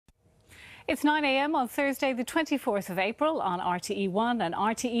It's 9 a.m. on Thursday, the 24th of April on RTE1 and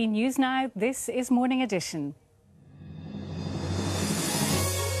RTE News Now. This is Morning Edition.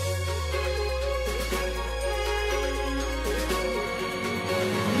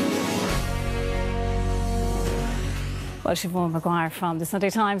 Well, Siobhán Maguire from the Sunday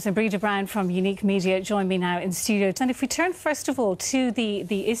Times and Breda Brown from Unique Media join me now in studio. And if we turn first of all to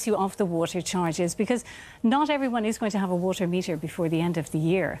the issue of the water charges, because not everyone is going to have a water meter before the end of the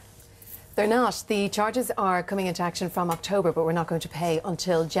year. They're not. The charges are coming into action from October, but we're not going to pay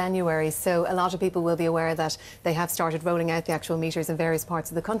until January. So a lot of people will be aware that they have started rolling out the actual meters in various parts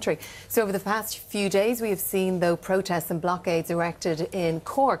of the country. So over the past few days, we have seen, though, protests and blockades erected in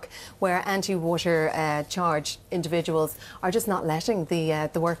Cork, where anti-water charge individuals are just not letting the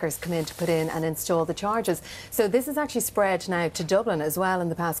workers come in to put in and install the charges. So this has actually spread now to Dublin as well in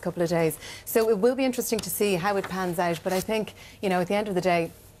the past couple of days. So it will be interesting to see how it pans out. But I think, you know, at the end of the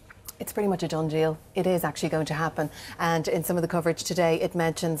day, it's pretty much a done deal. It is actually going to happen. And in some of the coverage today, it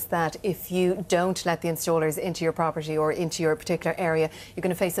mentions that if you don't let the installers into your property or into your particular area, you're going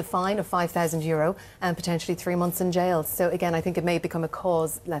to face a fine of €5,000 and potentially 3 months in jail. So again, I think it may become a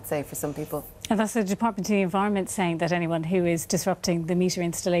cause, let's say, for some people. And that's the Department of the Environment saying that anyone who is disrupting the meter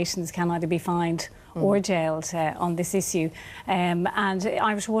installations can either be fined or jailed on this issue. And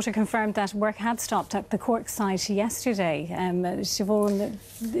Irish Water confirmed that work had stopped at the Cork site yesterday. Siobhán,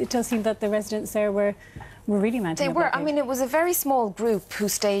 it does seem that the residents there were really mounting They a were. blockade. I mean, it was a very small group who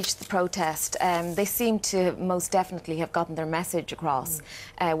staged the protest. They seem to most definitely have gotten their message across.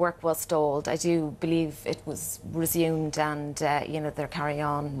 Work was stalled. I do believe it was resumed and, you know, they're carrying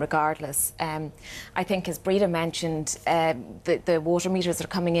on regardless. I think, as Breda mentioned, the water meters are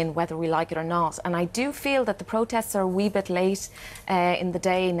coming in whether we like it or not. And I do feel that the protests are a wee bit late in the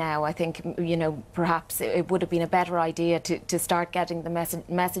day now. I think, you know, perhaps it would have been a better idea to start getting the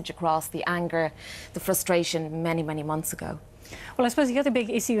message across, the anger, the frustration many months ago. Well, I suppose the other big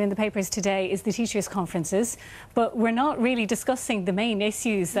issue in the papers today is the teachers' conferences, but we're not really discussing the main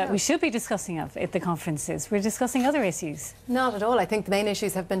issues that we should be discussing at the conferences. We're discussing other issues. Not at all. I think the main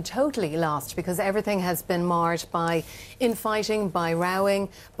issues have been totally lost because everything has been marred by infighting, by rowing,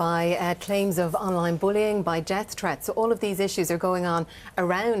 by claims of online bullying, by death threats. So all of these issues are going on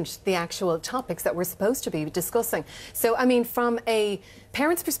around the actual topics that we're supposed to be discussing. So, I mean, from a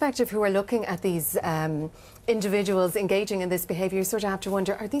parent's perspective who are looking at these individuals engaging in this behaviour, you sort of have to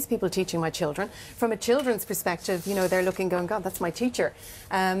wonder, are these people teaching my children? From a children's perspective, you know, they're looking, going, God, that's my teacher.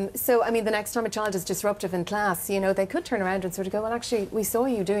 So, I mean, the next time a child is disruptive in class, you know, they could turn around and sort of go, well, actually, we saw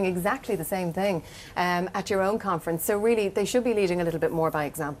you doing exactly the same thing at your own conference. So really, they should be leading a little bit more by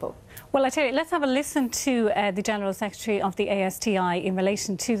example. Well, I tell you, let's have a listen to the General Secretary of the ASTI in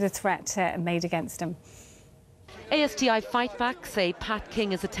relation to the threat made against him. ASTI Fight Back say Pat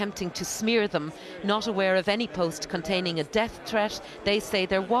King is attempting to smear them. Not aware of any post containing a death threat, they say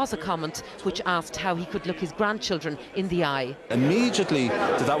there was a comment which asked how he could look his grandchildren in the eye. Immediately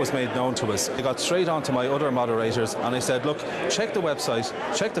that was made known to us, I got straight on to my other moderators and I said, look, check the website,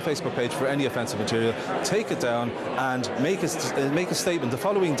 check the Facebook page for any offensive material, take it down and make a statement. The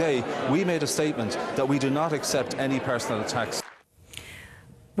following day, we made a statement that we do not accept any personal attacks.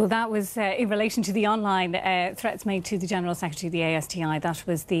 Well, that was in relation to the online threats made to the General Secretary of the ASTI. That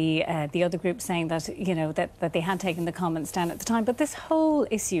was the other group saying that, you know, that they had taken the comments down at the time. But this whole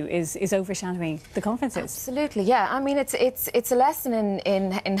issue is overshadowing the conferences. Absolutely, yeah. I mean, it's a lesson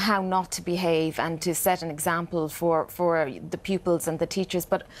in how not to behave and to set an example for the pupils and the teachers.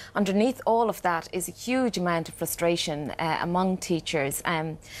 But underneath all of that is a huge amount of frustration among teachers,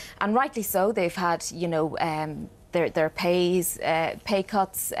 and rightly so. They've had, you know, their pay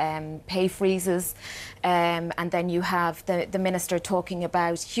cuts, pay freezes, and then you have the Minister talking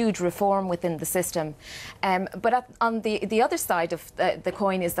about huge reform within the system. But on the other side of the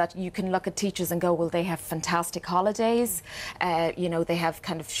coin is that you can look at teachers and go, well, they have fantastic holidays, you know, they have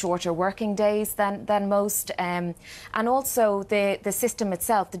kind of shorter working days than most, and also the system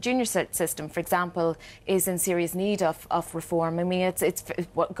itself, the junior cert system, for example, is in serious need of reform. I mean, it's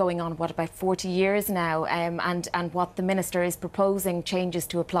going on, what, about 40 years now, and what the Minister is proposing, changes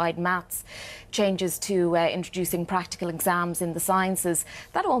to applied maths, changes to introducing practical exams in the sciences,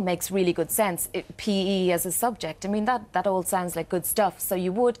 that all makes really good sense. PE as a subject, I mean, that all sounds like good stuff. So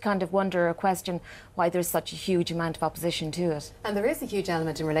you would kind of wonder or question why there's such a huge amount of opposition to it. And there is a huge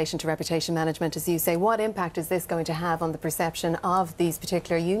element in relation to reputation management, as you say. What impact is this going to have on the perception of these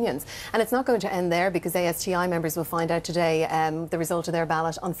particular unions? And it's not going to end there, because ASTI members will find out today the result of their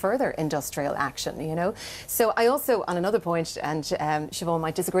ballot on further industrial action, you know. So I also, on another point, and Siobhán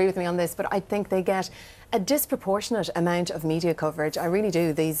might disagree with me on this, but I think they get a disproportionate amount of media coverage. I really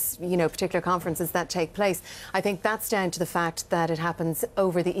do. These, particular conferences that take place. I think that's down to the fact that it happens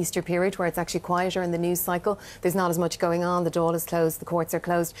over the Easter period, where it's actually quieter in the news cycle. There's not as much going on. The Dáil is closed. The courts are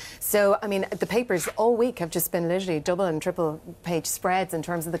closed. So, I mean, the papers all week have just been literally double and triple page spreads in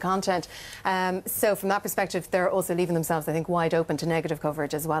terms of the content. So from that perspective, they're also leaving themselves, I think, wide open to negative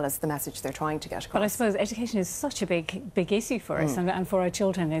coverage as well as the message they're trying to get across. But I suppose education is such a big issue for us and for our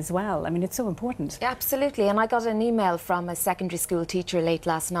children as well. I mean, it's so important. Absolutely. And I got an email from a secondary school teacher late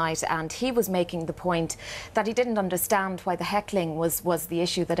last night, and he was making the point that he didn't understand why the heckling was the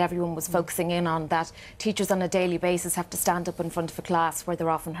issue that everyone was focusing in on, that teachers on a daily basis have to stand up in front of a class where they're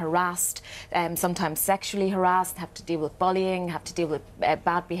often harassed, sometimes sexually harassed, have to deal with bullying, have to deal with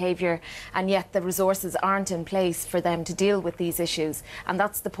bad behaviour, and yet the resources aren't in place for them to deal with these issues. And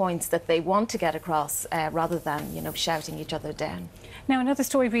that's the points that they want to get across, rather than, shouting each other down. Now, another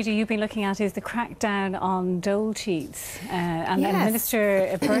story, Breda, you've been looking at is the crackdown on dole cheats. And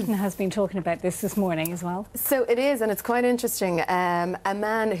Minister Burton has been talking about this morning as well. So it is, and it's quite interesting. A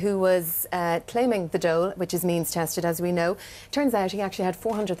man who was claiming the dole, which is means tested, as we know, turns out he actually had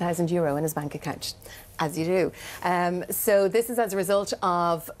 €400,000 in his bank account. As you do. So this is as a result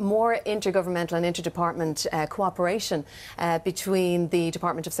of more intergovernmental and interdepartment cooperation between the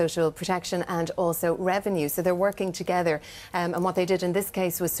Department of Social Protection and also Revenue. So they're working together. And what they did in this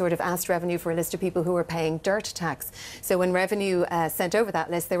case was sort of asked Revenue for a list of people who were paying dirt tax. So when Revenue sent over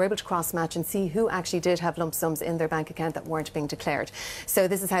that list, they were able to cross-match and see who actually did have lump sums in their bank account that weren't being declared. So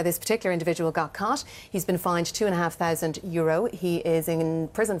this is how this particular individual got caught. He's been fined €2,500. He is in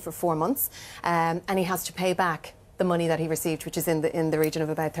prison for 4 months, and he has to pay back the money that he received, which is in the region of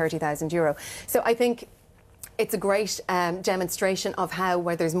about €30,000. So I think it's a great demonstration of how,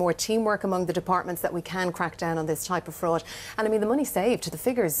 where there's more teamwork among the departments, that we can crack down on this type of fraud. And I mean, the money saved, the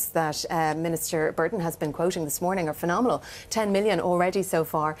figures that Minister Burton has been quoting this morning are phenomenal. 10 million already so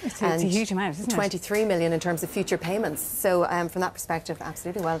far. It's a huge amount, isn't it? 23 million in terms of future payments. So from that perspective,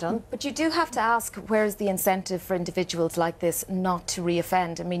 absolutely well done. But you do have to ask, where's the incentive for individuals like this not to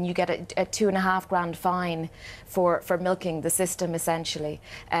reoffend? I mean, you get a $2.5 grand fine for milking the system, essentially.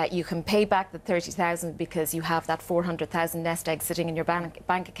 You can pay back the 30,000 because you have that 400,000 nest egg sitting in your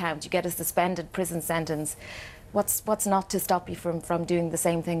bank account. You get a suspended prison sentence. What's not to stop you from doing the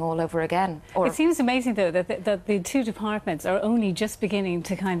same thing all over again? Or it seems amazing, though, that the two departments are only just beginning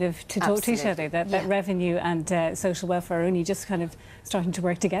to kind of talk to each other. That Revenue and Social Welfare are only just kind of starting to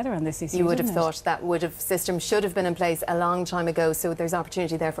work together on this issue. You would have thought that system should have been in place a long time ago. So there's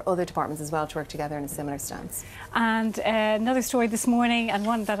opportunity there for other departments as well to work together in a similar stance. And another story this morning, and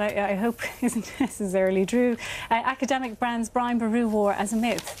one that I hope isn't necessarily true. Academic brands Brian Boru War as a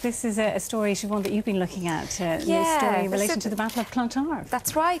myth. This is a story, Siobhán, that you've been looking at. This story in relation to the Battle of Clontarf.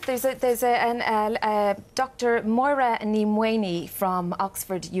 That's right. There's Dr. Moira Nimweni from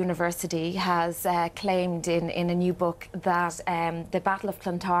Oxford University has claimed in a new book that the Battle of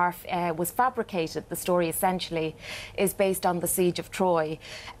Clontarf was fabricated. The story essentially is based on the Siege of Troy.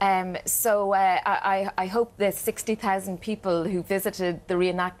 So I hope the 60,000 people who visited the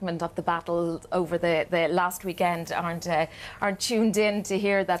reenactment of the battle over the last weekend aren't tuned in to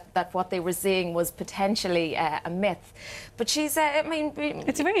hear that what they were seeing was potentially a myth. But she's, I mean...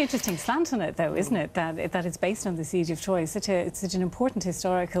 It's a very interesting slant on it, though, isn't it? That it's based on the Siege of Troy. It's such an important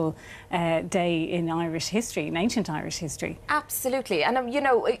historical day in Irish history, in ancient Irish history. Absolutely. And,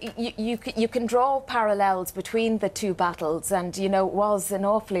 you can draw parallels between the two battles, and, it was an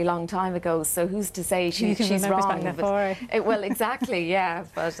awfully long time ago, so who's to say she's wrong? Back that far. Well, exactly, yeah.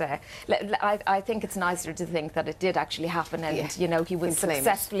 But I think it's nicer to think that it did actually happen, and, he was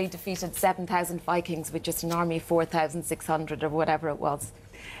successfully defeated 7,000 Vikings with just an army of 4,600 or whatever it was.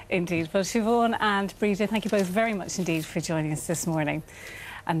 Indeed. Well, Siobhán and Breda, thank you both very much indeed for joining us this morning.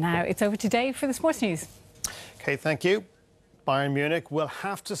 And now it's over to Dave for the sports news. Okay, thank you. Bayern Munich will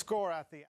have to score at the...